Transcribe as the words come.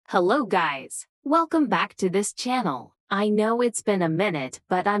Hello guys, welcome back to this channel. I know it's been a minute,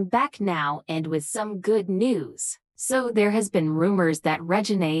 but I'm back now and with some good news. So there has been rumors that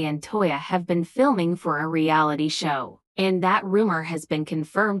Reginae and Toya have been filming for a reality show. And that rumor has been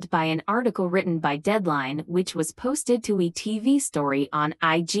confirmed by an article written by Deadline which was posted to YVY'S story on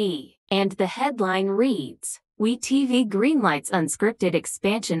IG. And the headline reads, Wetv Greenlight's unscripted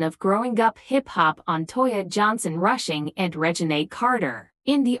expansion of Growing Up Hip-Hop on Toya and Reginae Carter.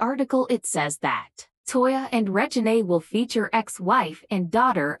 In the article it says that Toya and Reginae will feature ex-wife and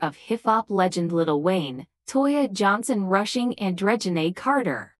daughter of hip-hop legend Lil Wayne, Toya and Reginae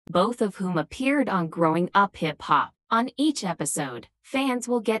Carter, both of whom appeared on Growing Up Hip-Hop. On each episode, fans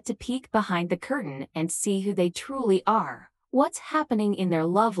will get to peek behind the curtain and see who they truly are, what's happening in their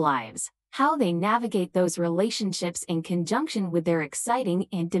love lives, how they navigate those relationships in conjunction with their exciting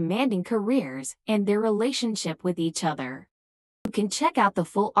and demanding careers, and their relationship with each other. You can check out the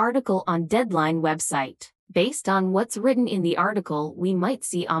full article on Deadline website. Based on what's written in the article, we might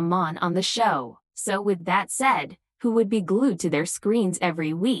see Amon on the show. So with that said, who would be glued to their screens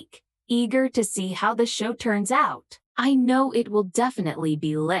every week, eager to see how the show turns out? I know it will definitely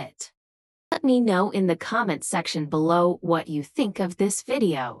be lit. Let me know in the comment section below what you think of this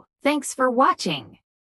video. Thanks for watching.